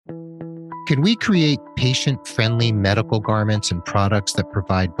Can we create patient-friendly medical garments and products that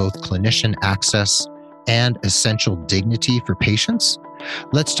provide both clinician access and essential dignity for patients?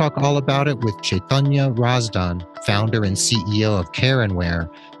 Let's talk all about it with Chaitanya Razdan, founder and CEO of Care+Wear,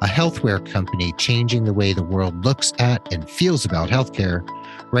 a healthwear company changing the way the world looks at and feels about healthcare,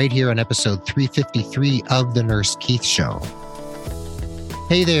 right here on episode 353 of The Nurse Keith Show.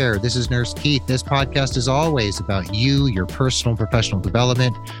 Hey there, this is Nurse Keith. This podcast is always about you, your personal and professional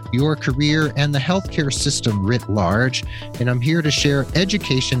development, your career, and the healthcare system writ large. And I'm here to share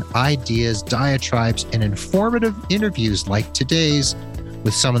education, ideas, diatribes, and informative interviews like today's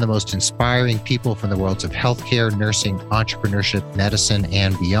with some of the most inspiring people from the worlds of healthcare, nursing, entrepreneurship, medicine,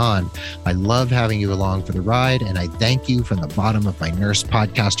 and beyond. I love having you along for the ride, and I thank you from the bottom of my nurse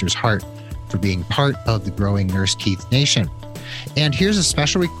podcaster's heart for being part of the growing Nurse Keith Nation. And here's a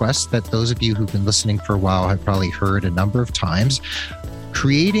special request that those of you who've been listening for a while have probably heard a number of times.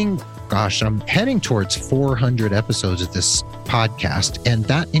 I'm heading towards 400 episodes of this podcast, and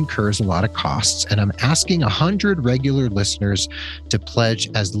that incurs a lot of costs. And I'm asking 100 regular listeners to pledge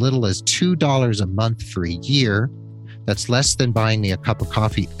as little as $2 a month for a year. That's less than buying me a cup of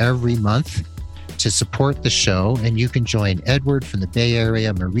coffee every month to support the show. And you can join Edward from the Bay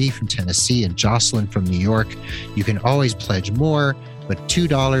Area, Marie from Tennessee, and Jocelyn from New York. You can always pledge more, but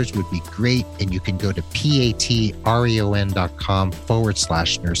 $2 would be great. And you can go to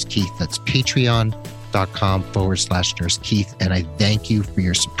patreon.com/Nurse Keith. That's patreon.com/Nurse Keith. And I thank you for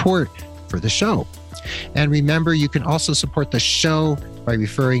your support for the show. And remember, you can also support the show by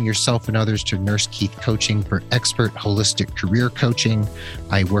referring yourself and others to Nurse Keith Coaching for expert holistic career coaching.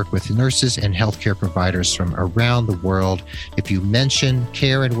 I work with nurses and healthcare providers from around the world. If you mention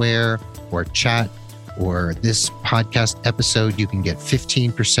Care+Wear or chat or this podcast episode, you can get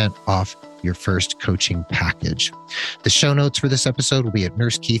 15% off your first coaching package. The show notes for this episode will be at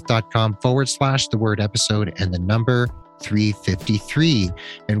nursekeith.com/the word episode and the number 353.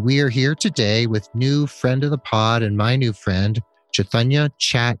 And we are here today with new friend of the pod and my new friend, Chaitanya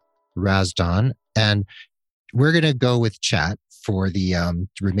Chat Razdan. And we're going to go with Chat for the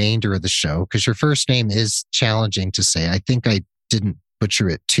remainder of the show because your first name is challenging to say. I think I didn't butcher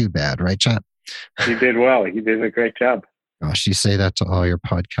it too bad, right, Chat? You did well. You did a great job. Gosh, you say that to all your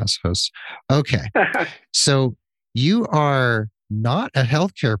podcast hosts. Okay. So you are not a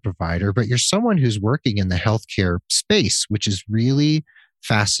healthcare provider, but you're someone who's working in the healthcare space, which is really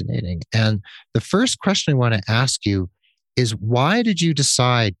fascinating. And the first question I want to ask you is, why did you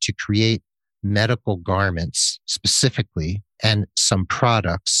decide to create medical garments specifically and some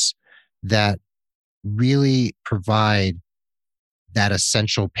products that really provide that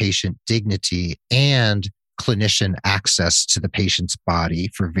essential patient dignity and clinician access to the patient's body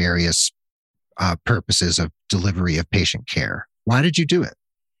for various purposes of delivery of patient care? Why did you do it?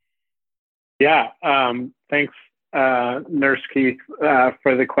 Yeah, thanks, Nurse Keith,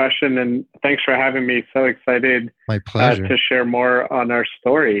 for the question, and thanks for having me. So excited My pleasure. To share more on our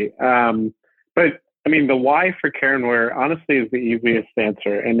story. But I mean, the why for Care+Wear honestly is the easiest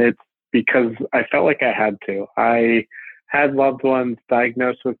answer, and it's because I felt like I had to. I had loved ones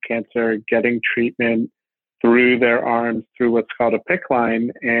diagnosed with cancer, getting treatment through their arms through what's called a PICC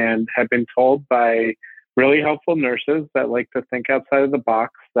line, and had been told by really helpful nurses that like to think outside of the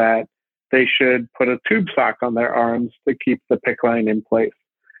box that they should put a tube sock on their arms to keep the PICC line in place.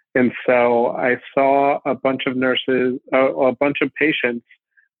 And so I saw a bunch of patients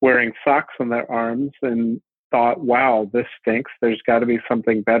wearing socks on their arms and thought, wow, this stinks. There's got to be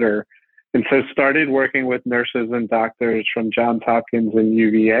something better. And so started working with nurses and doctors from Johns Hopkins and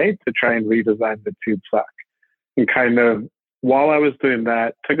UVA to try and redesign the tube sock. And kind of while I was doing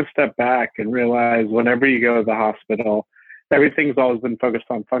that, took a step back and realized whenever you go to the hospital, everything's always been focused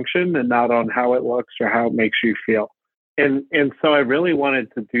on function and not on how it looks or how it makes you feel. And so I really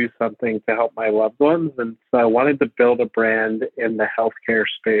wanted to do something to help my loved ones. And so I wanted to build a brand in the healthcare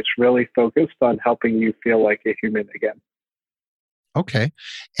space, really focused on helping you feel like a human again. Okay.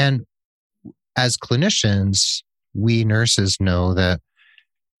 And as clinicians, we nurses know that,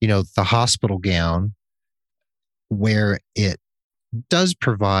 the hospital gown, where it does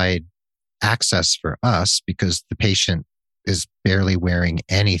provide access for us because the patient is barely wearing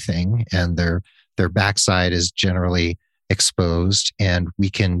anything and their backside is generally exposed, and we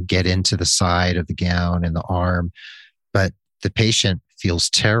can get into the side of the gown and the arm, but the patient feels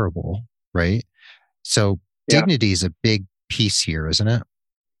terrible, right? So dignity is a big piece here, isn't it?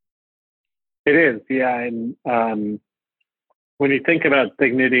 It is, yeah. And when you think about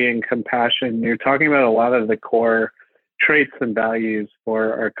dignity and compassion, you're talking about a lot of the core traits and values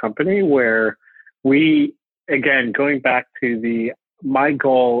for our company, where we, again, going back to the my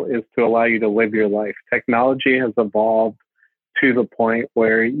goal is to allow you to live your life. Technology has evolved to the point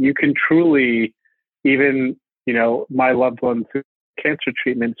where you can truly, even, my loved ones who cancer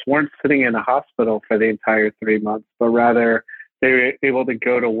treatments weren't sitting in a hospital for the entire 3 months, but rather they were able to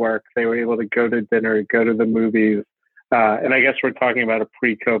go to work, they were able to go to dinner, go to the movies. And I guess we're talking about a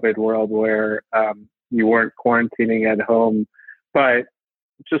pre-COVID world where you weren't quarantining at home, but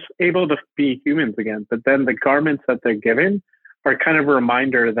just able to be humans again. But then the garments that they're given are kind of a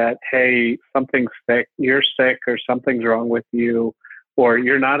reminder that, hey, something's sick, you're sick, or something's wrong with you, or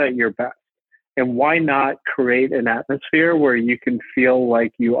you're not at your best. And why not create an atmosphere where you can feel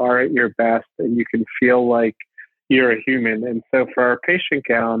like you are at your best and you can feel like you're a human? And so for our patient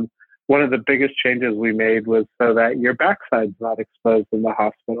gown, one of the biggest changes we made was so that your backside's not exposed in the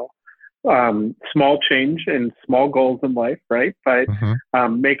hospital. Small change and small goals in life, right? But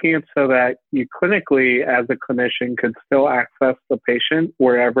making it so that you clinically, as a clinician, could still access the patient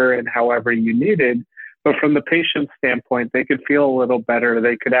wherever and however you needed. But from the patient's standpoint, they could feel a little better.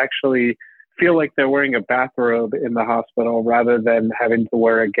 They could actually feel like they're wearing a bathrobe in the hospital rather than having to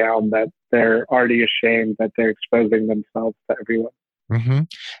wear a gown that they're already ashamed that they're exposing themselves to everyone.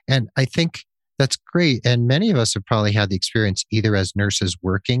 And I think that's great. And many of us have probably had the experience either as nurses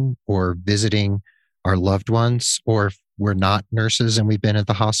working or visiting our loved ones, or if we're not nurses and we've been at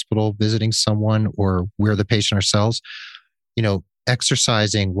the hospital visiting someone, or we're the patient ourselves,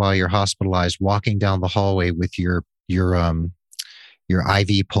 exercising while you're hospitalized, walking down the hallway with your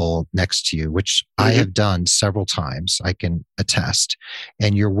IV pole next to you, which I have done several times, I can attest.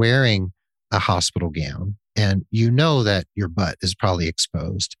 And you're wearing a hospital gown, and you know that your butt is probably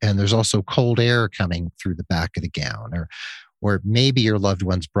exposed, and there's also cold air coming through the back of the gown, or maybe your loved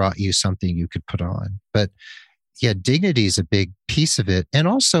ones brought you something you could put on. But yeah, dignity is a big piece of it, and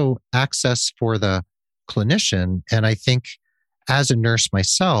also access for the clinician. And I think as a nurse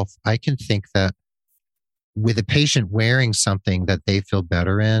myself, I can think that with a patient wearing something that they feel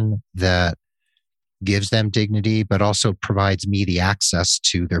better in, that gives them dignity, but also provides me the access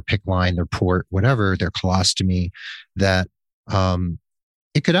to their PICC line, their port, whatever, their colostomy, that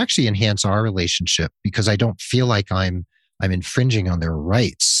it could actually enhance our relationship, because I don't feel like I'm infringing on their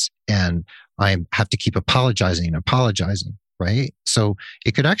rights and I have to keep apologizing, right? So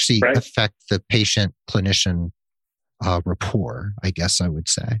it could actually affect the patient-clinician rapport, I guess I would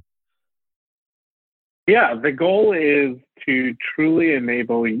say. Yeah, the goal is to truly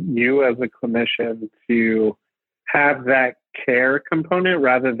enable you as a clinician to have that care component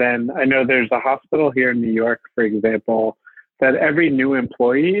rather than, I know there's a hospital here in New York, for example, that every new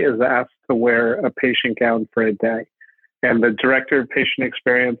employee is asked to wear a patient gown for a day. And the director of patient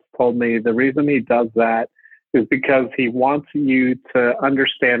experience told me the reason he does that is because he wants you to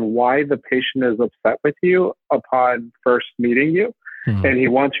understand why the patient is upset with you upon first meeting you. And he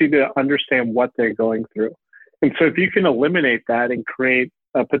wants you to understand what they're going through. And so if you can eliminate that and create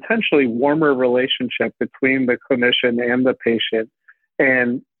a potentially warmer relationship between the clinician and the patient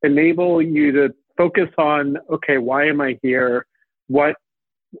and enable you to focus on, okay, why am I here?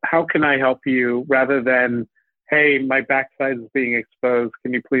 How can I help you? Rather than, hey, my backside is being exposed.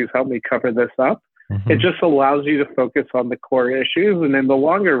 Can you please help me cover this up? It just allows you to focus on the core issues. And in the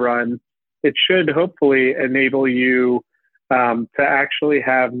longer run, it should hopefully enable you to actually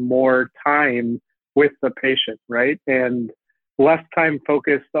have more time with the patient, right? And less time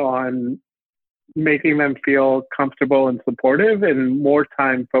focused on making them feel comfortable and supportive, and more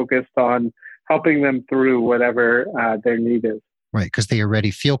time focused on helping them through whatever their need is. Right, because they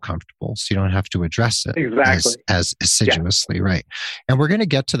already feel comfortable, so you don't have to address it as assiduously, right? And we're going to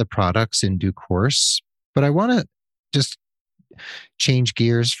get to the products in due course, but I want to just change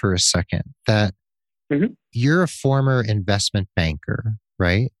gears for a second. That you're a former investment banker,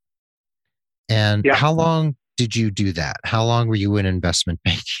 right? And how long did you do that? How long were you in investment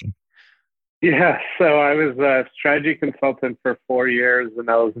banking? Yeah, so I was a strategy consultant for 4 years, and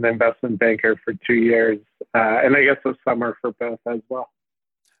I was an investment banker for 2 years, and I guess a summer for both as well.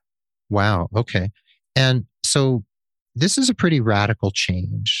 Wow, okay. And so this is a pretty radical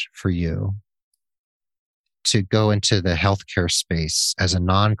change for you to go into the healthcare space as a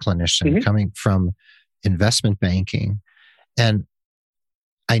non-clinician coming from investment banking. And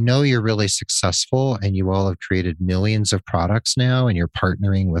I know you're really successful and you all have created millions of products now, and you're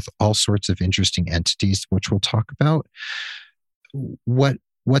partnering with all sorts of interesting entities, which we'll talk about.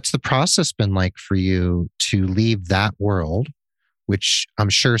 What's the process been like for you to leave that world, which I'm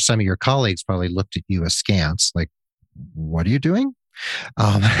sure some of your colleagues probably looked at you askance, like, what are you doing?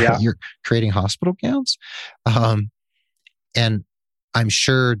 You're creating hospital gowns. And I'm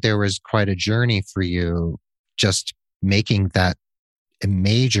sure there was quite a journey for you just making that a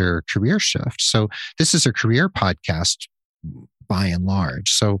major career shift. So this is a career podcast by and large.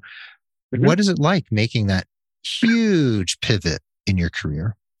 So Mhm. what is it like making that huge pivot in your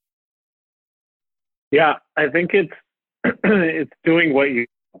career? Yeah, I think it's it's doing what you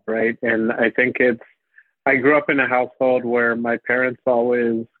love, right? And I think I grew up in a household where my parents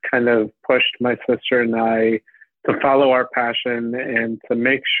always kind of pushed my sister and I to follow our passion and to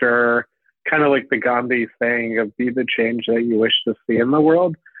make sure, kind of like the Gandhi saying of be the change that you wish to see in the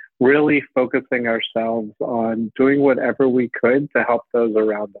world, really focusing ourselves on doing whatever we could to help those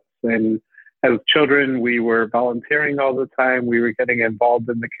around us. And as children, we were volunteering all the time. We were getting involved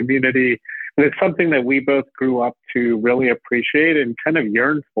in the community. And it's something that we both grew up to really appreciate and kind of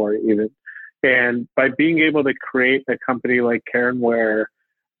yearn for even. And by being able to create a company like Care+Wear,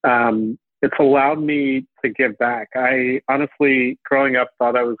 it's allowed me to give back. I honestly, growing up,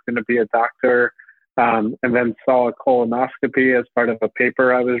 thought I was going to be a doctor, and then saw a colonoscopy as part of a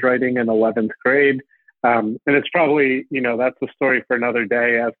paper I was writing in 11th grade. And it's probably, that's a story for another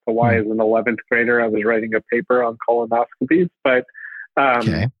day as to why, as an 11th grader, I was writing a paper on colonoscopies. But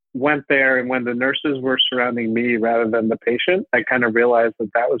Okay. went there, and when the nurses were surrounding me rather than the patient, I kind of realized that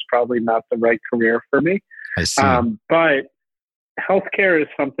that was probably not the right career for me. I see. But healthcare is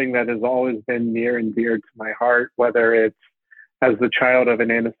something that has always been near and dear to my heart, whether it's as the child of an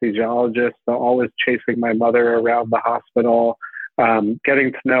anesthesiologist, so always chasing my mother around the hospital,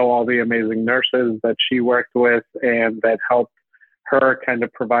 getting to know all the amazing nurses that she worked with and that helped her kind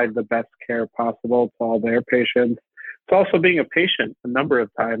of provide the best care possible to all their patients. It's also being a patient. A number of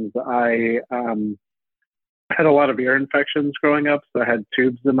times I had a lot of ear infections growing up, so I had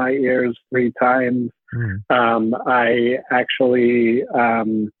tubes in my ears 3 times. Mm. I actually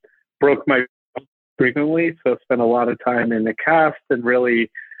broke my frequently, so spent a lot of time in the cast and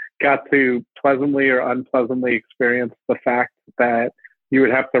really got to pleasantly or unpleasantly experience the fact that you would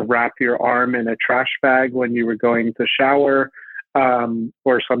have to wrap your arm in a trash bag when you were going to shower,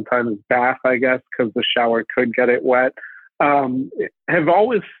 or sometimes bath, I guess, because the shower could get it wet. Have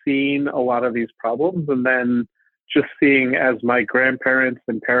always seen a lot of these problems, and then just seeing as my grandparents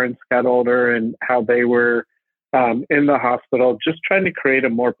and parents got older and how they were in the hospital, just trying to create a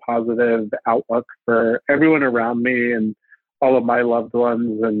more positive outlook for everyone around me and all of my loved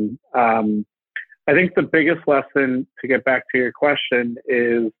ones. And I think the biggest lesson, to get back to your question,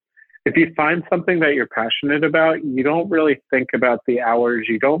 is if you find something that you're passionate about, you don't really think about the hours.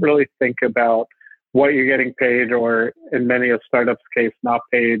 You don't really think about what you're getting paid, or in many of startups' case, not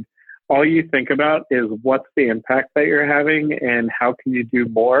paid. All you think about is what's the impact that you're having and how can you do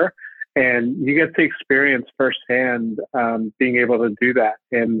more. And you get to experience firsthand being able to do that.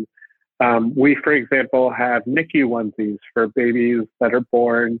 And we, for example, have NICU onesies for babies that are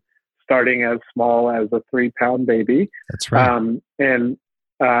born starting as small as a 3-pound baby. That's right. And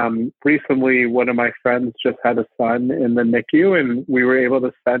recently, one of my friends just had a son in the NICU, and we were able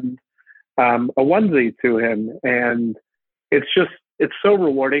to send a onesie to him. And it's so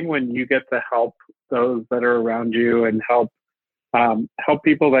rewarding when you get to help those that are around you and help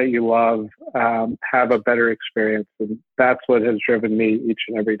people that you love have a better experience. And that's what has driven me each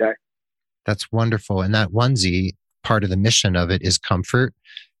and every day. That's wonderful. And that onesie, part of the mission of it is comfort.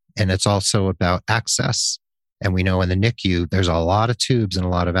 And it's also about access. And we know in the NICU, there's a lot of tubes and a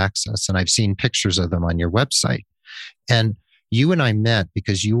lot of access. And I've seen pictures of them on your website. And you and I met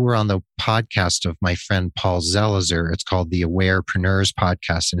because you were on the podcast of my friend Paul Zelizer. It's called the Awarepreneurs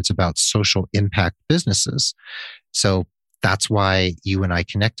Podcast, and it's about social impact businesses. So that's why you and I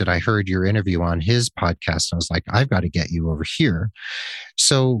connected. I heard your interview on his podcast, and I was like, I've got to get you over here.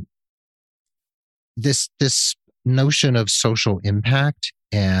 So this notion of social impact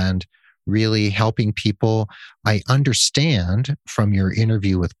and really helping people, I understand from your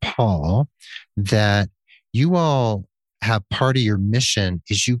interview with Paul that you all have part of your mission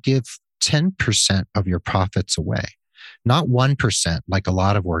is you give 10% of your profits away. Not 1%, like a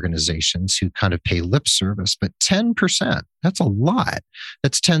lot of organizations who kind of pay lip service, but 10%. That's a lot.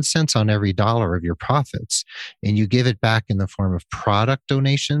 That's 10 cents on every dollar of your profits. And you give it back in the form of product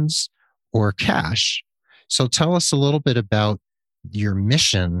donations or cash. So tell us a little bit about your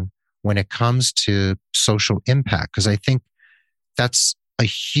mission when it comes to social impact, because I think that's a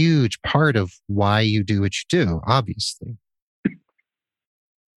huge part of why you do what you do, obviously.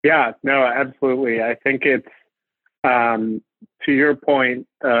 Yeah, no, absolutely. I think it's, to your point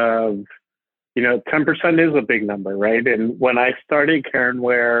of, 10% is a big number, right? And when I started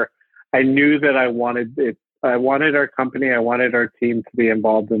Care+Wear, I knew that I wanted it. I wanted our company, I wanted our team to be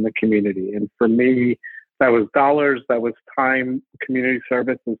involved in the community. And for me, that was dollars, that was time. Community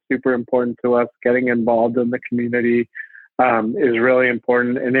service is super important to us, getting involved in the community. is really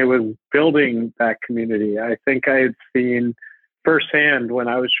important. And it was building that community. I think I had seen firsthand when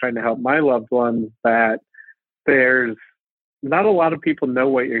I was trying to help my loved ones that there's not a lot of people know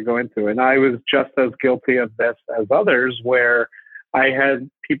what you're going through. And I was just as guilty of this as others, where I had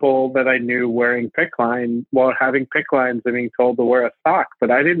people that I knew wearing PICC line while having PICC lines and being told to wear a sock,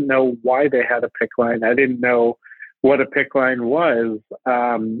 but I didn't know why they had a PICC line. I didn't know what a PICC line was.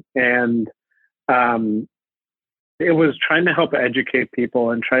 And it was trying to help educate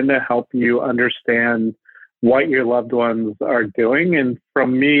people and trying to help you understand what your loved ones are doing. And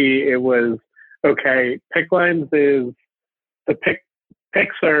from me, it was, okay, PICC lines is the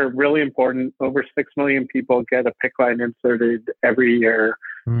PICCs are really important. Over 6 million people get a PICC line inserted every year.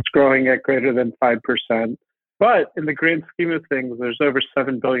 It's growing at greater than 5%. But in the grand scheme of things, there's over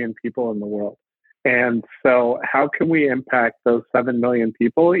 7 billion people in the world. And so how can we impact those 7 million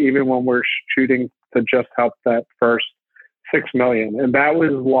people, even when we're shooting to just help that first 6 million? And that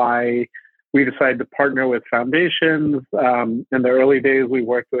was why we decided to partner with foundations. In the early days, we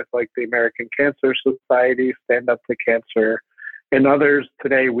worked with like the American Cancer Society, Stand Up to Cancer, and others.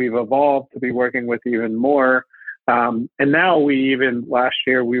 Today, we've evolved to be working with even more. And now last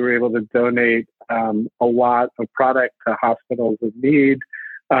year, we were able to donate a lot of product to hospitals in need,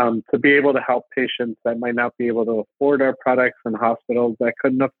 to be able to help patients that might not be able to afford our products and hospitals that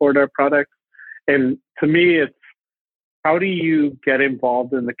couldn't afford our products. And to me, it's, how do you get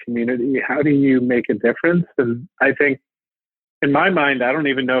involved in the community? How do you make a difference? And I think, in my mind, I don't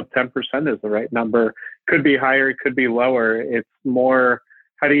even know if 10% is the right number. Could be higher, it could be lower. It's more,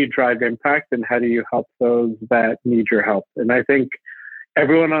 how do you drive impact and how do you help those that need your help? And I think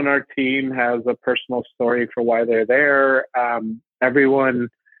everyone on our team has a personal story for why they're there. Everyone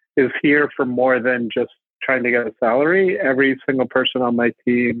is here for more than just trying to get a salary. Every single person on my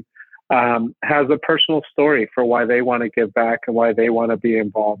team has a personal story for why they want to give back and why they want to be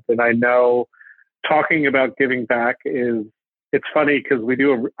involved. And I know talking about giving back it's funny because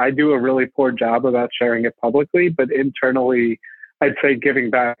I do a really poor job about sharing it publicly, but internally, I'd say giving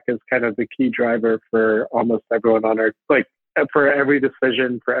back is kind of the key driver for almost everyone on our, like for every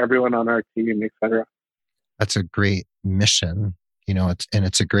decision, for everyone on our team, et cetera. That's a great mission,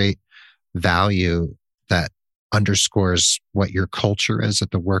 it's a great value that underscores what your culture is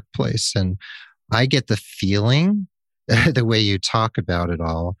at the workplace. And I get the feeling, the way you talk about it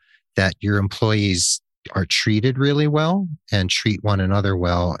all, that your employees are treated really well and treat one another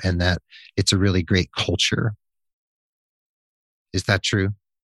well, and that it's a really great culture. Is that true?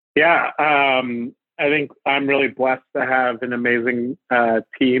 Yeah. I think I'm really blessed to have an amazing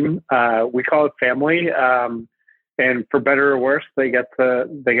team. We call it family. And for better or worse, they get to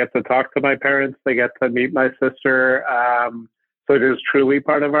talk to my parents. They get to meet my sister. So it is truly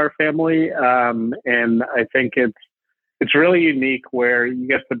part of our family. And I think it's really unique where you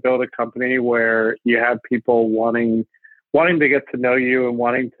get to build a company where you have people wanting to get to know you and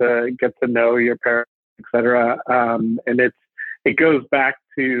wanting to get to know your parents, et cetera. And it goes back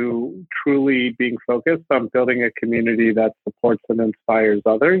to truly being focused on building a community that supports and inspires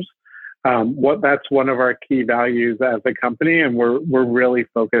others. That's one of our key values as a company, and we're really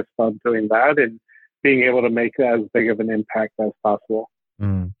focused on doing that and being able to make as big of an impact as possible.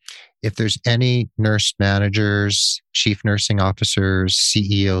 If there's any nurse managers, chief nursing officers,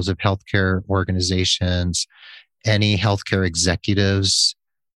 CEOs of healthcare organizations, any healthcare executives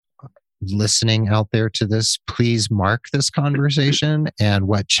listening out there to this, please mark this conversation and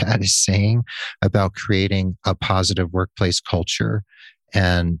what Chad is saying about creating a positive workplace culture,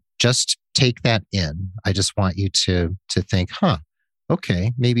 and just take that in. I just want you to think,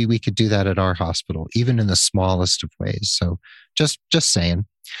 okay, maybe we could do that at our hospital, even in the smallest of ways. So just saying.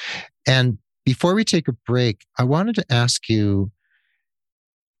 And before we take a break, I wanted to ask you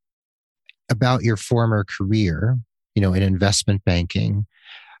about your former career, in investment banking.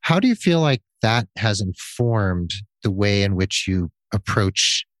 How do you feel like that has informed the way in which you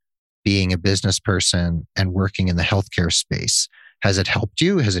approach being a business person and working in the healthcare space? Has it helped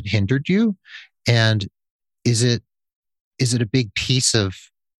you? Has it hindered you? And is it a big piece of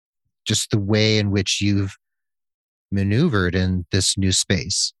just the way in which you've maneuvered in this new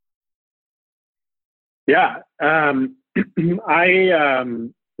space? Yeah.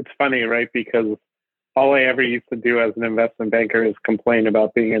 It's funny, right? Because all I ever used to do as an investment banker is complain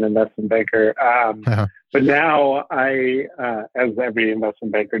about being an investment banker. But now as every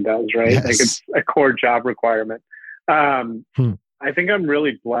investment banker does, right? Yes. Like it's a core job requirement. I think I'm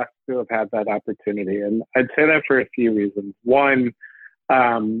really blessed to have had that opportunity. And I'd say that for a few reasons. One,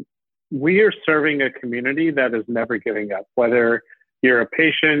 we are serving a community that is never giving up, whether you're a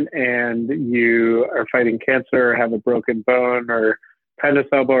patient and you are fighting cancer or have a broken bone or tennis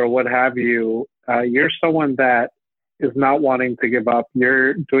elbow or what have you, you're someone that is not wanting to give up.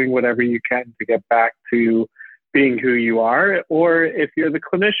 You're doing whatever you can to get back to being who you are. Or if you're the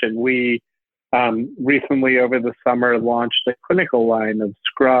clinician, we recently over the summer launched a clinical line of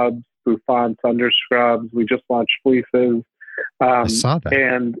scrubs, bouffants, under scrubs. We just launched fleeces. I saw that.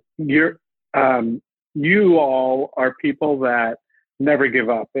 And you all are people that never give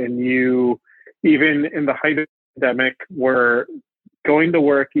up. And you, even in the height of the pandemic, were going to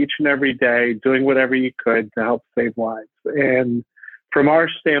work each and every day, doing whatever you could to help save lives. And from our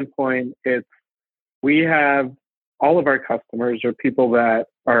standpoint, we have all of our customers are people that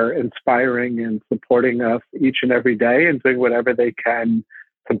are inspiring and supporting us each and every day and doing whatever they can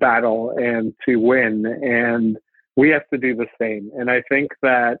to battle and to win. And we have to do the same. And I think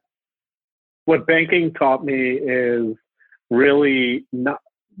that what banking taught me is really not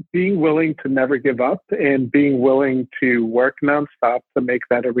being willing to never give up and being willing to work nonstop to make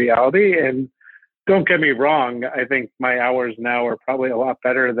that a reality. And don't get me wrong, I think my hours now are probably a lot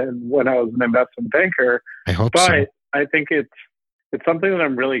better than when I was an investment banker. I hope so. But I think it's something that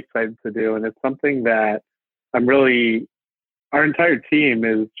I'm really excited to do. And it's something that our entire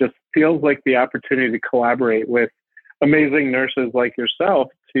team just feels like the opportunity to collaborate with amazing nurses like yourself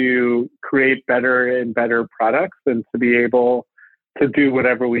to create better and better products and to be able to do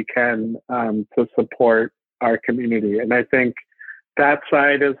whatever we can to support our community. And I think that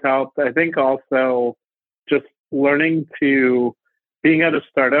side has helped. I think also just learning to being at a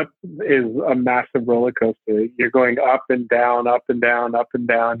startup is a massive roller coaster. You're going up and down, up and down, up and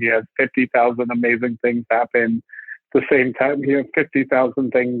down. You have 50,000 amazing things happen at the same time. You have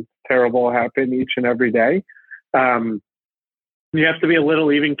 50,000 things terrible happen each and every day. You have to be a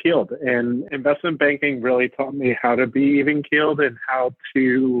little even-keeled. And investment banking really taught me how to be even-keeled and how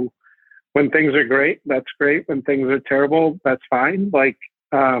to, when things are great, that's great. When things are terrible, that's fine.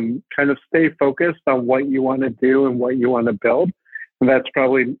 Kind of stay focused on what you want to do and what you want to build. And that's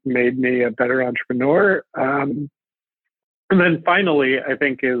probably made me a better entrepreneur. And then finally, I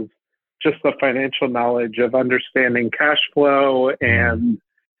think is just the financial knowledge of understanding cash flow and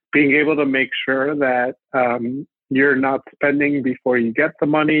being able to make sure that you're not spending before you get the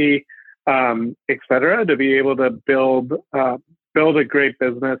money, et cetera, to be able to build a great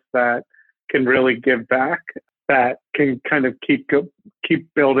business that can really give back, that can kind of keep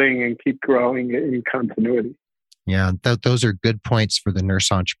building and keep growing in continuity. Yeah, those are good points for the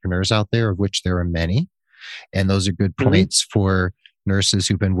nurse entrepreneurs out there, of which there are many. And those are good points for nurses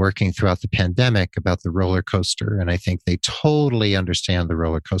who've been working throughout the pandemic about the roller coaster. And I think they totally understand the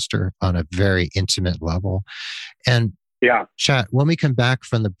roller coaster on a very intimate level. And Chat, when we come back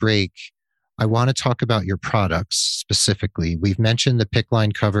from the break, I want to talk about your products specifically. We've mentioned the PICC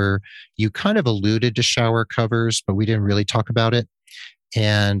line cover. You kind of alluded to shower covers, but we didn't really talk about it.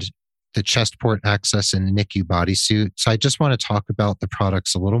 And the chest port access and the NICU bodysuit. So I just want to talk about the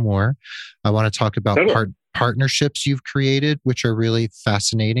products a little more. I want to talk about partnerships you've created, which are really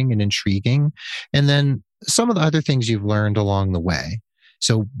fascinating and intriguing. And then some of the other things you've learned along the way.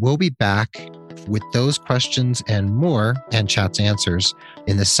 So we'll be back with those questions and more, and Chat's answers,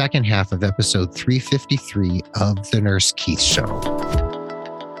 in the second half of episode 353 of The Nurse Keith Show.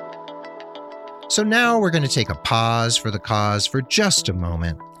 So now we're going to take a pause for the cause for just a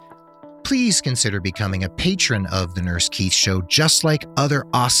moment. Please consider becoming a patron of The Nurse Keith Show, just like other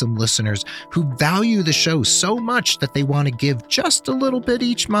awesome listeners who value the show so much that they want to give just a little bit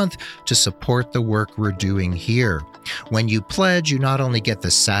each month to support the work we're doing here. When you pledge, you not only get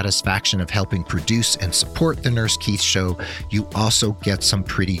the satisfaction of helping produce and support The Nurse Keith Show, you also get some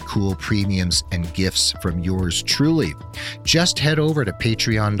pretty cool premiums and gifts from yours truly. Just head over to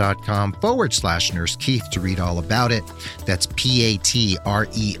patreon.com/Nurse Keith to read all about it. That's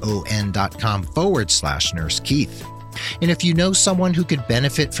patreon.com/Nurse Keith. And if you know someone who could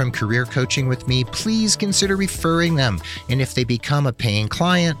benefit from career coaching with me, please consider referring them. And if they become a paying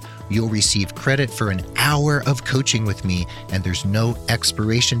client, you'll receive credit for an hour of coaching with me, and there's no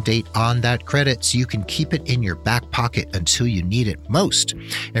expiration date on that credit, so you can keep it in your back pocket until you need it most.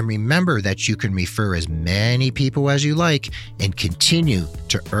 And remember that you can refer as many people as you like and continue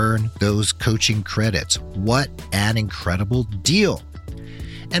to earn those coaching credits. What an incredible deal.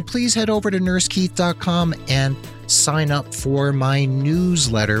 And please head over to nursekeith.com and sign up for my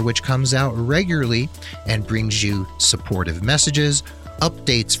newsletter, which comes out regularly and brings you supportive messages,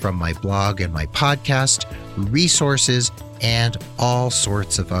 updates from my blog and my podcast, resources, and all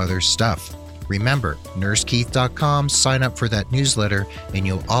sorts of other stuff. Remember, nursekeith.com, sign up for that newsletter, and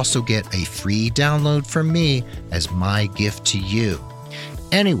you'll also get a free download from me as my gift to you.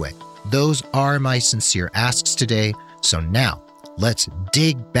 Anyway, those are my sincere asks today. So now let's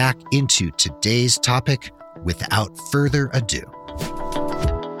dig back into today's topic without further ado.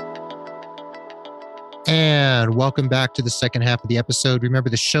 And welcome back to the second half of the episode. Remember,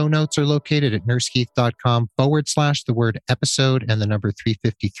 the show notes are located at nursekeith.com/the word episode and the number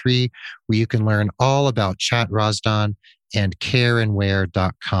 353, where you can learn all about Chat Razdan and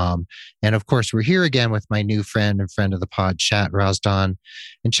careandwear.com. And of course, we're here again with my new friend and friend of the pod, Chat Razdan.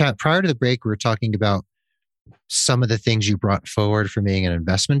 And Chat, prior to the break, we were talking about some of the things you brought forward for being an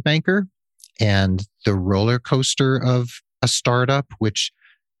investment banker and the roller coaster of a startup, which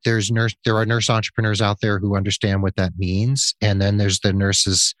there are nurse entrepreneurs out there who understand what that means. And then there's the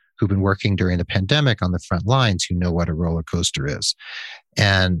nurses who've been working during the pandemic on the front lines who know what a roller coaster is.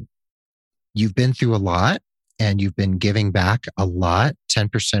 And you've been through a lot and you've been giving back a lot,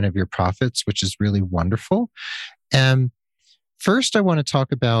 10% of your profits, which is really wonderful. And first, I want to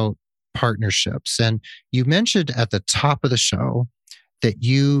talk about partnerships. And you mentioned at the top of the show that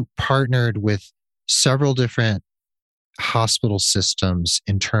you partnered with several different hospital systems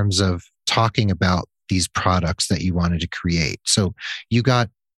in terms of talking about these products that you wanted to create. So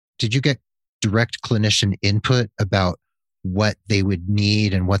did you get direct clinician input about what they would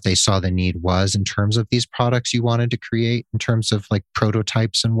need and what they saw the need was in terms of these products you wanted to create, in terms of like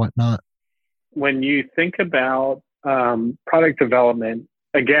prototypes and whatnot? When you think about product development,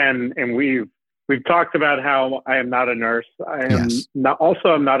 again, and we've talked about how I am not a nurse. I'm not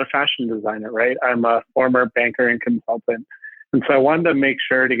a fashion designer, right? I'm a former banker and consultant. And so I wanted to make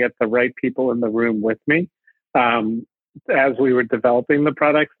sure to get the right people in the room with me as we were developing the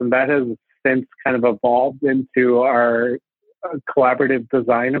products. And that has since kind of evolved into our collaborative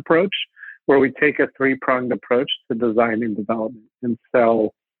design approach, where we take a three-pronged approach to design and development. And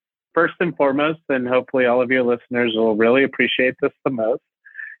so first and foremost, and hopefully all of your listeners will really appreciate this the most,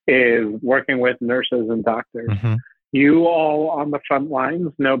 is working with nurses and doctors. Mm-hmm. You all on the front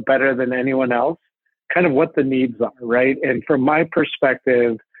lines know better than anyone else kind of what the needs are, right? And from my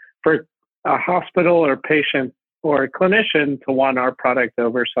perspective, for a hospital or patient or a clinician to want our product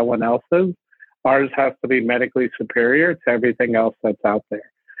over someone else's, ours has to be medically superior to everything else that's out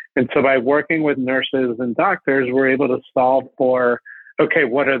there. And so by working with nurses and doctors, we're able to solve for, okay,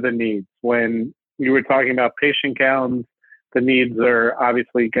 what are the needs? When you were talking about patient counts, the needs are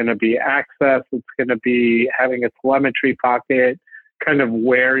obviously going to be access. It's going to be having a telemetry pocket, kind of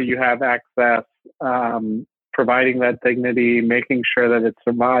where you have access, providing that dignity, making sure that it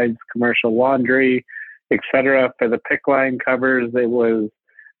survives commercial laundry, et cetera. For the PICC line covers, it was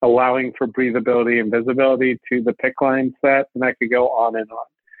allowing for breathability and visibility to the PICC line set, and I could go on and on.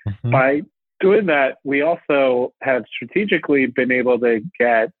 Mm-hmm. By doing that, we also have strategically been able to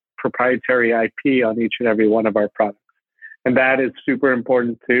get proprietary IP on each and every one of our products. And that is super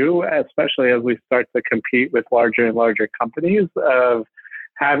important too, especially as we start to compete with larger and larger companies, of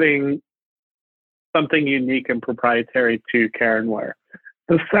having something unique and proprietary to Care+Wear.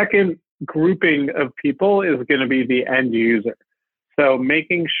 The second grouping of people is going to be the end user. So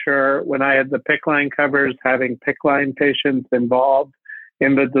making sure when I had the PICC line covers, having PICC line patients involved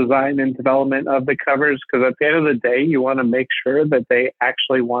in the design and development of the covers, because at the end of the day, you want to make sure that they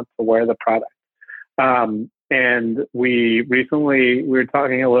actually want to wear the product. And we were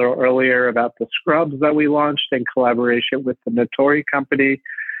talking a little earlier about the scrubs that we launched in collaboration with the Notori company.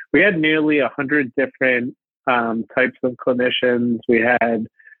 We had nearly 100 different types of clinicians. We had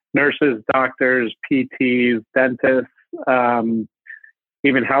nurses, doctors, PTs, dentists,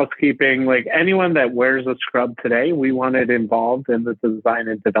 even housekeeping, like anyone that wears a scrub today, we wanted involved in the design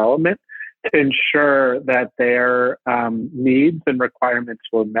and development to ensure that their needs and requirements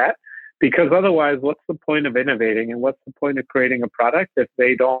were met. Because otherwise, what's the point of innovating and what's the point of creating a product if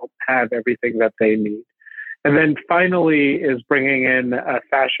they don't have everything that they need? And then finally is bringing in a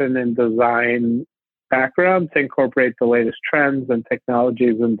fashion and design background to incorporate the latest trends and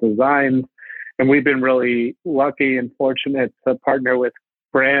technologies and designs. And we've been really lucky and fortunate to partner with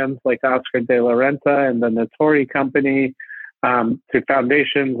brands like Oscar de la Renta and the Notori company, to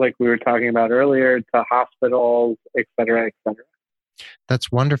foundations like we were talking about earlier, to hospitals, et cetera, et cetera.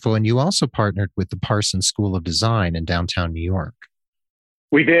 That's wonderful. And you also partnered with the Parsons School of Design in downtown New York.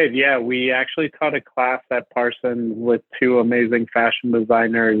 We did, yeah. We actually taught a class at Parsons with two amazing fashion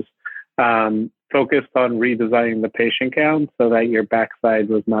designers, focused on redesigning the patient gown so that your backside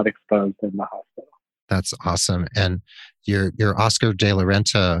was not exposed in the hospital. That's awesome. And your Oscar de la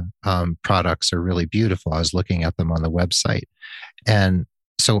Renta products are really beautiful. I was looking at them on the website. And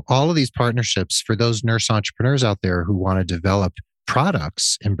so all of these partnerships, for those nurse entrepreneurs out there who want to develop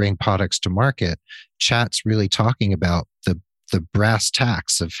products and bring products to market, Chat's really talking about the the brass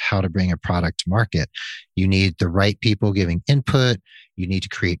tacks of how to bring a product to market. You need the right people giving input. You need to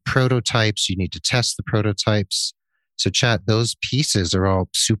create prototypes. You need to test the prototypes. So, Chat, those pieces are all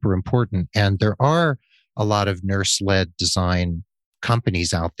super important. And there are a lot of nurse-led design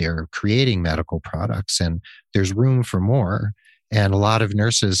companies out there creating medical products, and there's room for more. And a lot of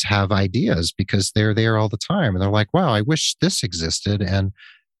nurses have ideas because they're there all the time. And they're like, wow, I wish this existed. And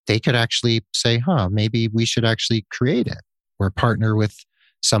they could actually say, maybe we should actually create it or partner with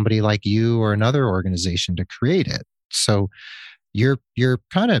somebody like you or another organization to create it. So you're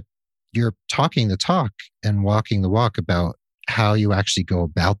talking the talk and walking the walk about how you actually go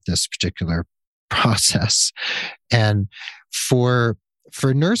about this particular process. And for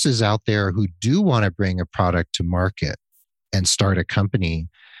nurses out there who do want to bring a product to market and start a company,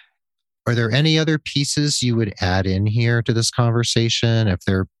 are there any other pieces you would add in here to this conversation if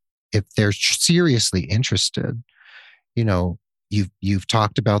they're seriously interested? You know, you've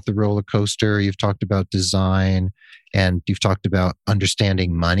talked about the roller coaster, you've talked about design, and you've talked about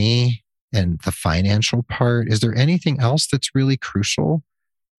understanding money and the financial part. Is there anything else that's really crucial?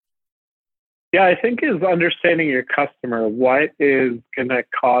 Yeah, I think is understanding your customer. What is going to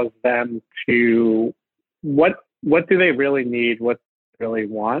cause them to what do they really need? What do they really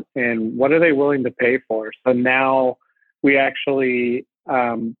want? And what are they willing to pay for? So now we actually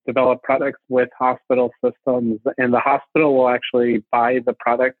develop products with hospital systems, and the hospital will actually buy the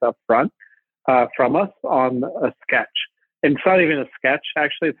product up front from us on a sketch. And it's not even a sketch.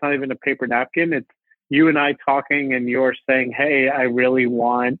 Actually, it's not even a paper napkin. It's you and I talking, and you're saying, "Hey, I really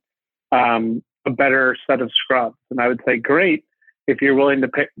want a better set of scrubs." And I would say, "Great. If you're willing to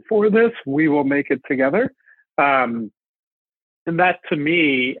pay for this, we will make it together." And that, to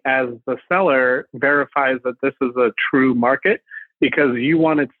me, as the seller, verifies that this is a true market because you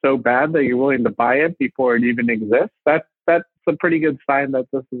want it so bad that you're willing to buy it before it even exists. That's a pretty good sign that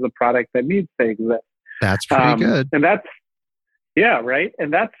this is a product that needs to exist. That's pretty good. And that's, yeah, right.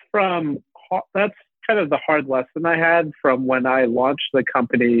 And that's kind of the hard lesson I had from when I launched the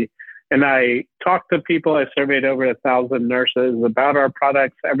company. And I talked to people, I surveyed over 1,000 nurses about our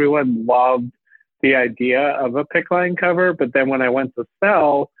products. Everyone loved the idea of a PICC line cover. But then when I went to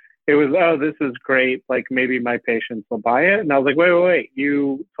sell, it was, oh, this is great. Like maybe my patients will buy it. And I was like, wait.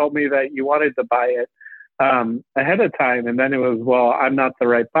 You told me that you wanted to buy it ahead of time. And then it was, well, I'm not the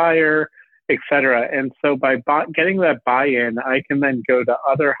right buyer, et cetera. And so by getting that buy-in, I can then go to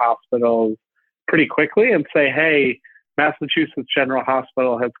other hospitals pretty quickly and say, hey, Massachusetts General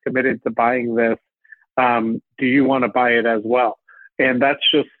Hospital has committed to buying this. Do you want to buy it as well? And that's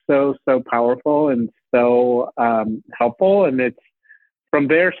just so powerful and so helpful. And it's from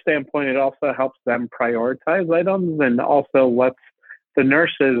their standpoint, it also helps them prioritize items and also lets the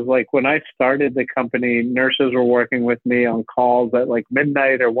nurses, like when I started the company, nurses were working with me on calls at like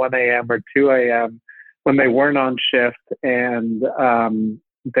midnight or 1 a.m. or 2 a.m. when they weren't on shift and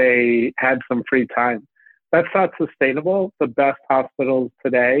they had some free time. That's not sustainable. The best hospitals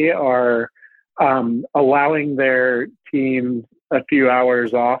today are allowing their teams a few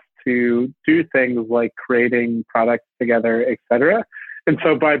hours off to do things like creating products together, et cetera. And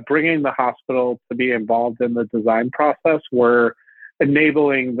so by bringing the hospital to be involved in the design process, we're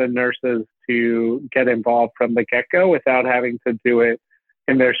enabling the nurses to get involved from the get-go without having to do it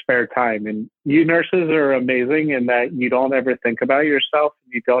in their spare time. And you nurses are amazing in that you don't ever think about yourself.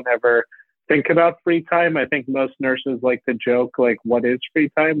 You don't ever think about free time. I think most nurses like to joke, like, what is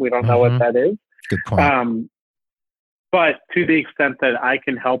free time? We don't know what that is. Good point. But to the extent that I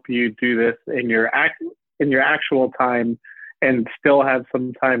can help you do this in your actual time and still have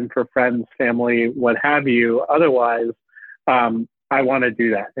some time for friends, family, what have you, otherwise, I want to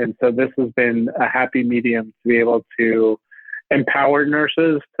do that. And so this has been a happy medium to be able to empower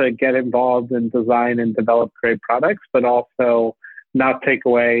nurses to get involved in design and develop great products, but also not take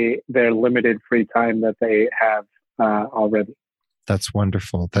away their limited free time that they have already. That's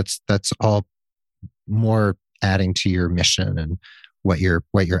wonderful. That's all more adding to your mission and what you're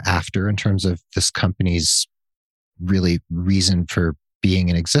after in terms of this company's really reason for being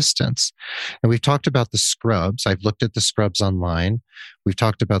in existence. And we've talked about the scrubs. I've looked at the scrubs online. We've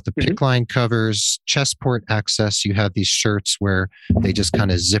talked about the PICC line covers, chest port access. You have these shirts where they just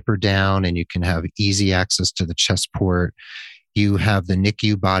kind of zipper down and you can have easy access to the chest port. You have the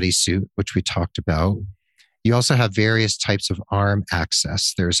NICU bodysuit, which we talked about. You also have various types of arm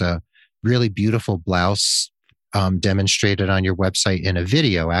access. There's a really beautiful blouse demonstrated on your website in a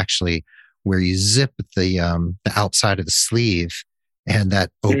video, actually, where you zip the outside of the sleeve and that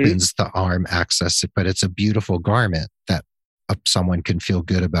opens the arm access. But it's a beautiful garment that someone can feel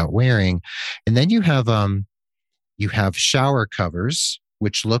good about wearing. And then you have you have shower covers,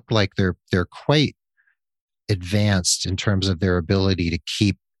 which look like they're quite advanced in terms of their ability to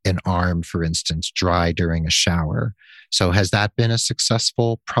keep an arm, for instance, dry during a shower. So has that been a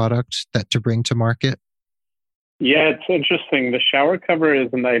successful product that to bring to market? Yeah, it's interesting. The shower cover is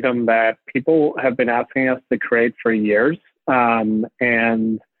an item that people have been asking us to create for years.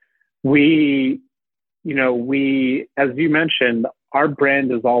 And we, as you mentioned, our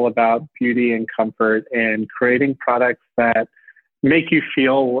brand is all about beauty and comfort and creating products that make you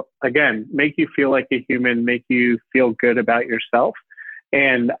feel like a human, make you feel good about yourself.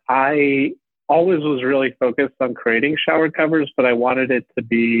 And I always was really focused on creating shower covers, but I wanted it to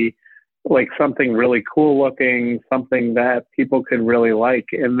be like something really cool looking, something that people could really like.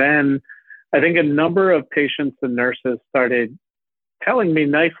 And then I think a number of patients and nurses started telling me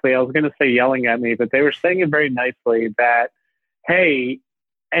nicely, I was going to say yelling at me, but they were saying it very nicely that, hey,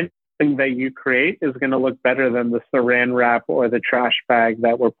 anything that you create is going to look better than the saran wrap or the trash bag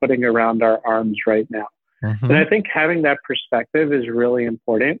that we're putting around our arms right now. And I think having that perspective is really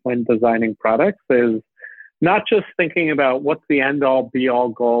important when designing products, is not just thinking about what's the end all be all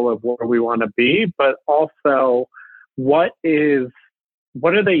goal of where we want to be, but also what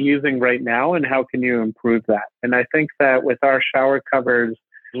are they using right now and how can you improve that? And I think that with our shower covers,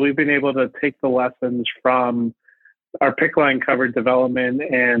 we've been able to take the lessons from our PICC line cover development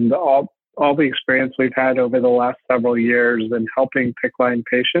and all the experience we've had over the last several years in helping PICC line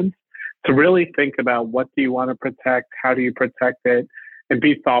patients to really think about what do you want to protect, how do you protect it, and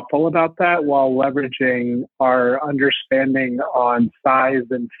be thoughtful about that while leveraging our understanding on size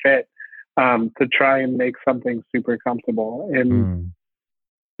and fit to try and make something super comfortable. And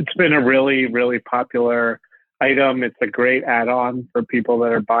it's been a really, really popular item. It's a great add-on for people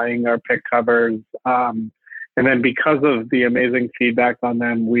that are buying our PICC covers. And then because of the amazing feedback on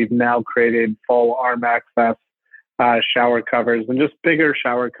them, we've now created full arm access shower covers and just bigger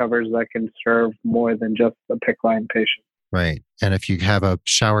shower covers that can serve more than just the PICC line patient. Right. And if you have a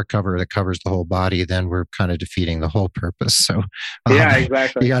shower cover that covers the whole body, then we're kind of defeating the whole purpose. So yeah,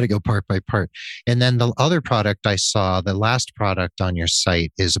 exactly. You got to go part by part. And then the other product I saw, the last product on your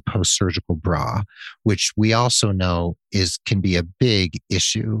site, is a post-surgical bra, which we also know can be a big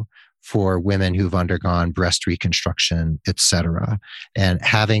issue for women who've undergone breast reconstruction, et cetera. And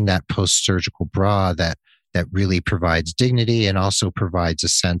having that post-surgical bra that really provides dignity and also provides a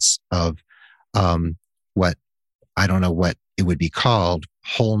sense of what I don't know what it would be called,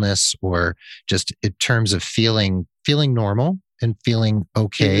 wholeness, or just in terms of feeling normal and feeling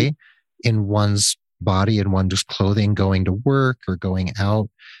okay in one's body and one's clothing, going to work or going out.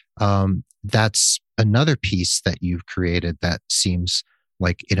 That's another piece that you've created that seems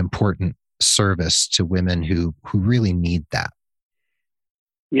like an important service to women who really need that.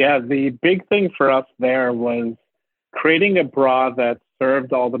 Yeah, the big thing for us there was creating a bra that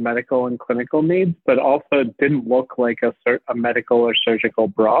served all the medical and clinical needs, but also didn't look like a medical or surgical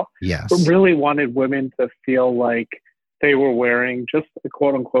bra. Yes. But really wanted women to feel like they were wearing just a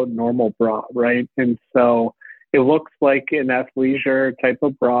quote unquote normal bra, right? And so it looks like an athleisure type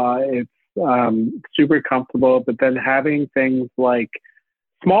of bra. It's super comfortable, but then having things like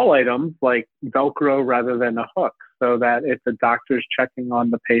small items like Velcro rather than a hook, so that if the doctor's checking on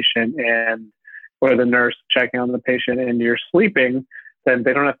the patient or the nurse checking on the patient and you're sleeping, then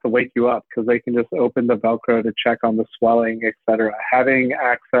they don't have to wake you up because they can just open the Velcro to check on the swelling, et cetera. Having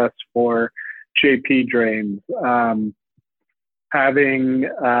access for JP drains, having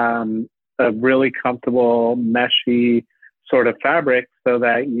a really comfortable meshy sort of fabric so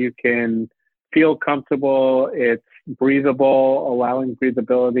that you can feel comfortable. It's breathable, allowing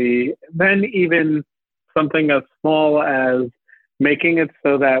breathability. Then even something as small as making it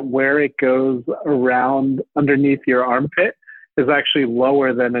so that where it goes around underneath your armpit is actually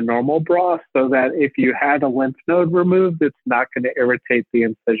lower than a normal bra, so that if you had a lymph node removed, it's not going to irritate the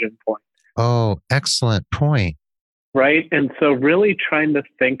incision point. Oh, excellent point. Right? And so really trying to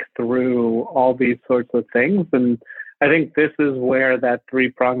think through all these sorts of things. And I think this is where that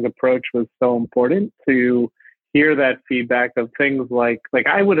three-pronged approach was so important, to hear that feedback of things like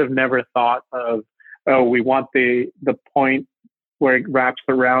I would have never thought of, oh, we want the point where it wraps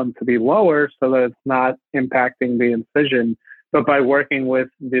around to be lower so that it's not impacting the incision. But by working with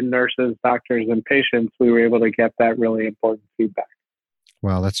the nurses, doctors, and patients, we were able to get that really important feedback.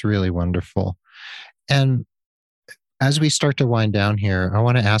 Wow, that's really wonderful. And as we start to wind down here, I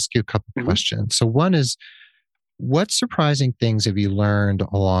want to ask you a couple questions. So one is, what surprising things have you learned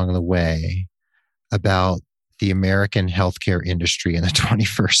along the way about the American healthcare industry in the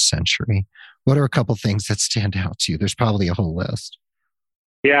 21st century? What are a couple things that stand out to you? There's probably a whole list.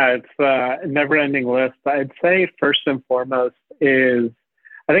 Yeah, it's a never-ending list. I'd say first and foremost is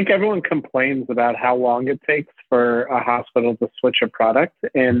I think everyone complains about how long it takes for a hospital to switch a product,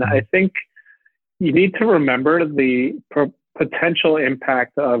 and I Mhm. think you need to remember the potential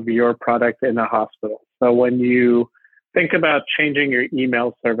impact of your product in a hospital. So when you think about changing your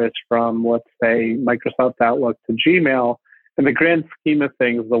email service from, let's say, Microsoft Outlook to Gmail, in the grand scheme of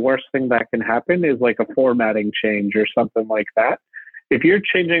things, the worst thing that can happen is like a formatting change or something like that. If you're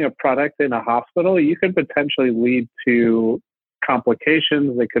changing a product in a hospital, you could potentially lead to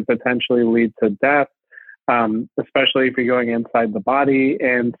complications. It could potentially lead to death, especially if you're going inside the body.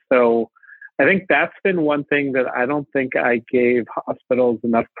 And so I think that's been one thing that I don't think I gave hospitals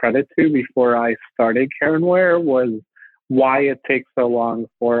enough credit to before I started Care+Wear was why it takes so long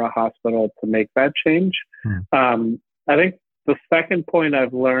for a hospital to make that change. Hmm. I think the second point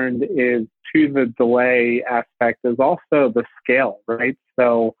I've learned is to the delay aspect is also the scale, right?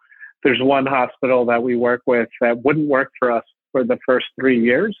 So there's one hospital that we work with that wouldn't work for us for the first 3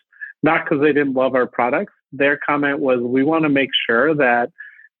 years, not because they didn't love our products. Their comment was, we want to make sure that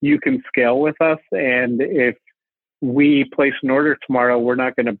you can scale with us. And if we place an order tomorrow, we're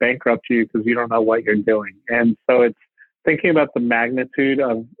not going to bankrupt you because you don't know what you're doing. And so it's thinking about the magnitude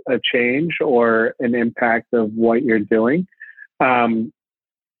of a change or an impact of what you're doing. Um,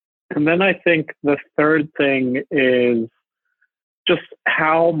 and then I think the third thing is just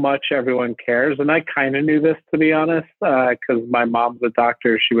how much everyone cares. And I kind of knew this, to be honest, because my mom's a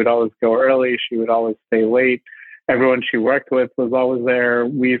doctor. She would always go early. She would always stay late. Everyone she worked with was always there.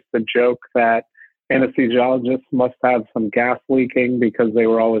 We used to joke that anesthesiologists must have some gas leaking because they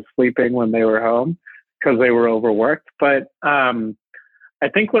were always sleeping when they were home because they were overworked. But I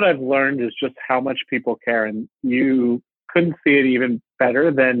think what I've learned is just how much people care. And you couldn't see it even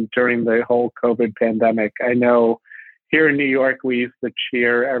better than during the whole COVID pandemic. I know here in New York, we used to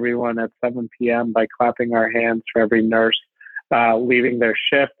cheer everyone at 7 p.m. by clapping our hands for every nurse leaving their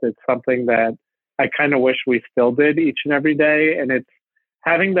shift. It's something that I kind of wish we still did each and every day. And it's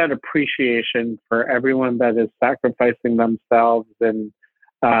having that appreciation for everyone that is sacrificing themselves and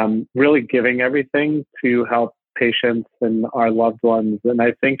really giving everything to help patients and our loved ones. And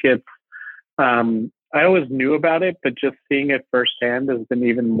I think it's, I always knew about it, but just seeing it firsthand has been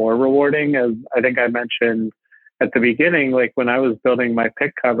even more rewarding. As I think I mentioned at the beginning, like when I was building my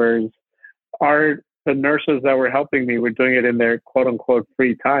pick covers, the nurses that were helping me were doing it in their quote unquote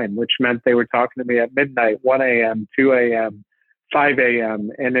free time, which meant they were talking to me at midnight, 1 a.m., 2 a.m., 5 a.m.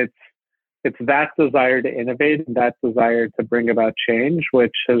 And it's that desire to innovate and that desire to bring about change,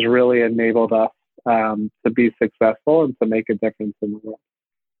 which has really enabled us to be successful and to make a difference in the world.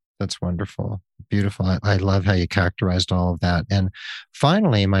 That's wonderful. Beautiful. I love how you characterized all of that. And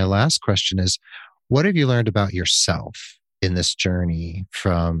finally, my last question is, what have you learned about yourself in this journey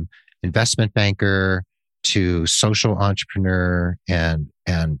from investment banker to social entrepreneur and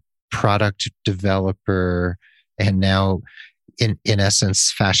product developer and now in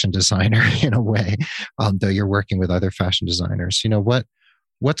essence fashion designer in a way, though you're working with other fashion designers.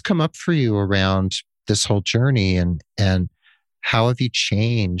 What's come up for you around this whole journey and how have you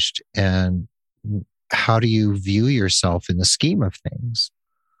changed and how do you view yourself in the scheme of things?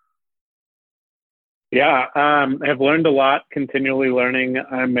 Yeah, I've learned a lot, continually learning.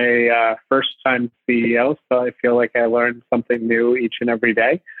 I'm a first-time CEO, so I feel like I learn something new each and every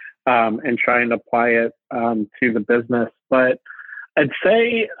day and try and apply it to the business. But I'd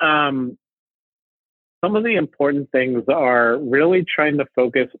say some of the important things are really trying to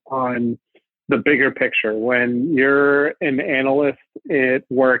focus on the bigger picture. When you're an analyst at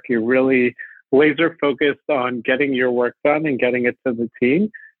work, you're really laser focused on getting your work done and getting it to the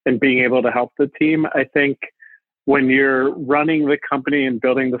team and being able to help the team. I think when you're running the company and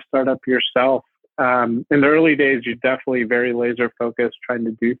building the startup yourself, in the early days, you're definitely very laser focused trying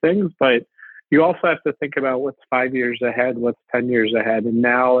to do things, but you also have to think about what's 5 years ahead, what's 10 years ahead. And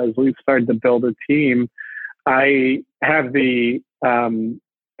now as we've started to build a team, I have the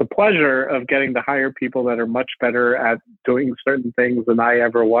pleasure of getting to hire people that are much better at doing certain things than I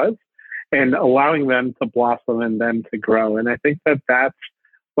ever was and allowing them to blossom and them to grow. And I think that's,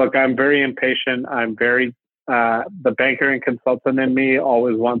 look, I'm very impatient. I'm very, the banker and consultant in me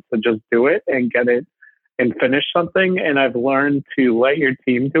always wants to just do it and get it and finish something. And I've learned to let your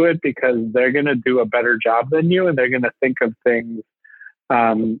team do it because they're going to do a better job than you and they're going to think of things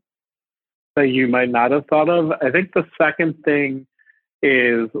that you might not have thought of. I think the second thing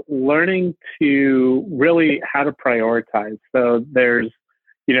is learning to really how to prioritize. So there's,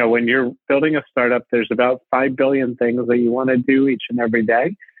 when you're building a startup, there's about 5 billion things that you want to do each and every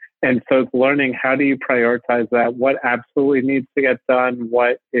day. And so it's learning, how do you prioritize that? What absolutely needs to get done?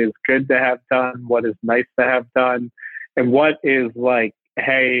 What is good to have done? What is nice to have done? And what is like,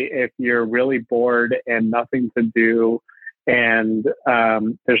 hey, if you're really bored and nothing to do and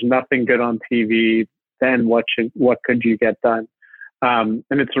there's nothing good on TV, then what could you get done? And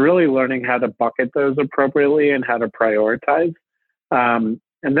it's really learning how to bucket those appropriately and how to prioritize. And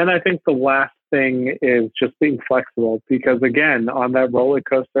then I think the last thing is just being flexible, because again, on that roller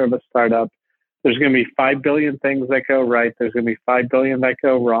coaster of a startup, there's going to be 5 billion things that go right. There's going to be 5 billion that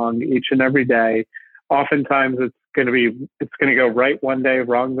go wrong each and every day. Oftentimes it's going to go right one day,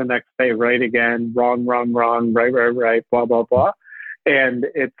 wrong the next day, right again, wrong, right, blah, blah, blah. And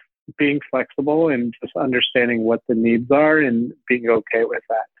it's being flexible and just understanding what the needs are and being okay with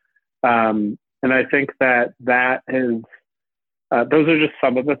that. And I think that is, those are just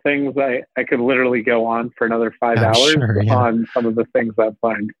some of the things. I could literally go on for another 5 hours on some of the things I've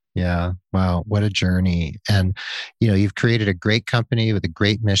learned. Yeah. Wow. What a journey. And, you've created a great company with a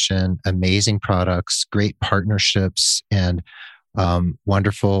great mission, amazing products, great partnerships, and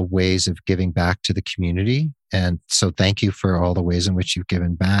wonderful ways of giving back to the community. And so thank you for all the ways in which you've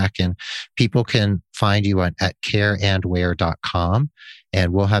given back. And people can find you at careandwear.com.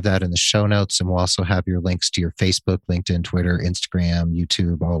 And we'll have that in the show notes. And we'll also have your links to your Facebook, LinkedIn, Twitter, Instagram,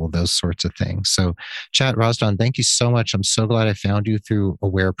 YouTube, all of those sorts of things. So Chat Razdan, thank you so much. I'm so glad I found you through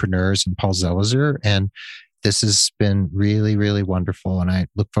Awarepreneurs and Paul Zelizer. And this has been really, really wonderful. And I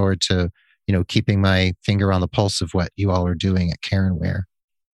look forward to keeping my finger on the pulse of what you all are doing at Care+Wear.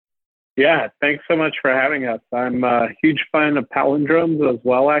 Yeah, thanks so much for having us. I'm a huge fan of palindromes as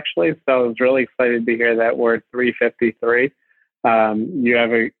well, actually. So I was really excited to hear that word 353. You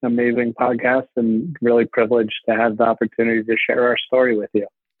have an amazing podcast, and really privileged to have the opportunity to share our story with you.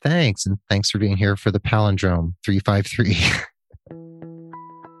 Thanks. And thanks for being here for the palindrome 353.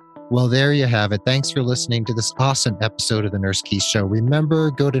 Well, there you have it. Thanks for listening to this awesome episode of The Nurse Keith Show.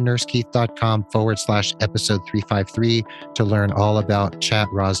 Remember, go to nursekeith.com/episode 353 to learn all about Chat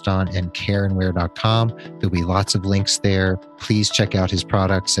Razdan and careandwear.com. There'll be lots of links there. Please check out his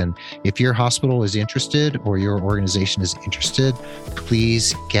products. And if your hospital is interested or your organization is interested,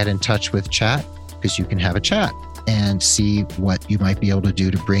 please get in touch with Chat, because you can have a chat and see what you might be able to do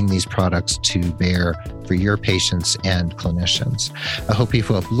to bring these products to bear for your patients and clinicians. I hope you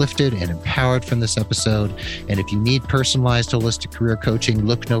feel uplifted and empowered from this episode. And if you need personalized holistic career coaching,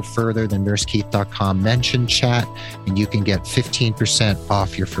 look no further than nursekeith.com. Mention Chat and you can get 15%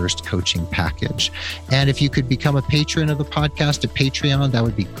 off your first coaching package. And if you could become a patron of the podcast at Patreon, that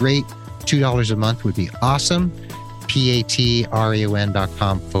would be great. $2 a month would be awesome.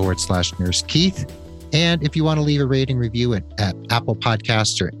 patreon.com/nursekeith. And if you want to leave a rating review at Apple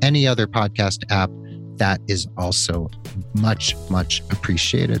Podcasts or any other podcast app, that is also much, much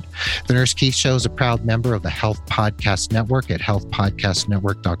appreciated. The Nurse Keith Show is a proud member of the Health Podcast Network at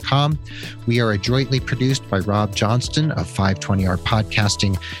healthpodcastnetwork.com. We are adroitly produced by Rob Johnston of 520 Art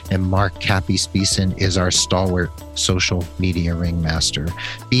Podcasting, and Mark Cappy Speeson is our stalwart social media ringmaster.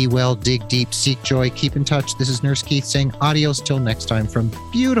 Be well, dig deep, seek joy, keep in touch. This is Nurse Keith saying adios till next time from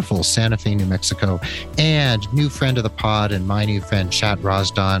beautiful Santa Fe, New Mexico, and new friend of the pod and my new friend Chat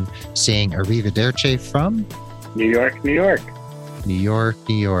Razdan saying arrivederci from New York, New York. New York,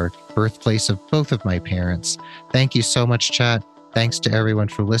 New York, birthplace of both of my parents. Thank you so much, Chat. Thanks to everyone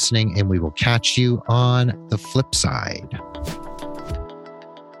for listening, and we will catch you on the flip side.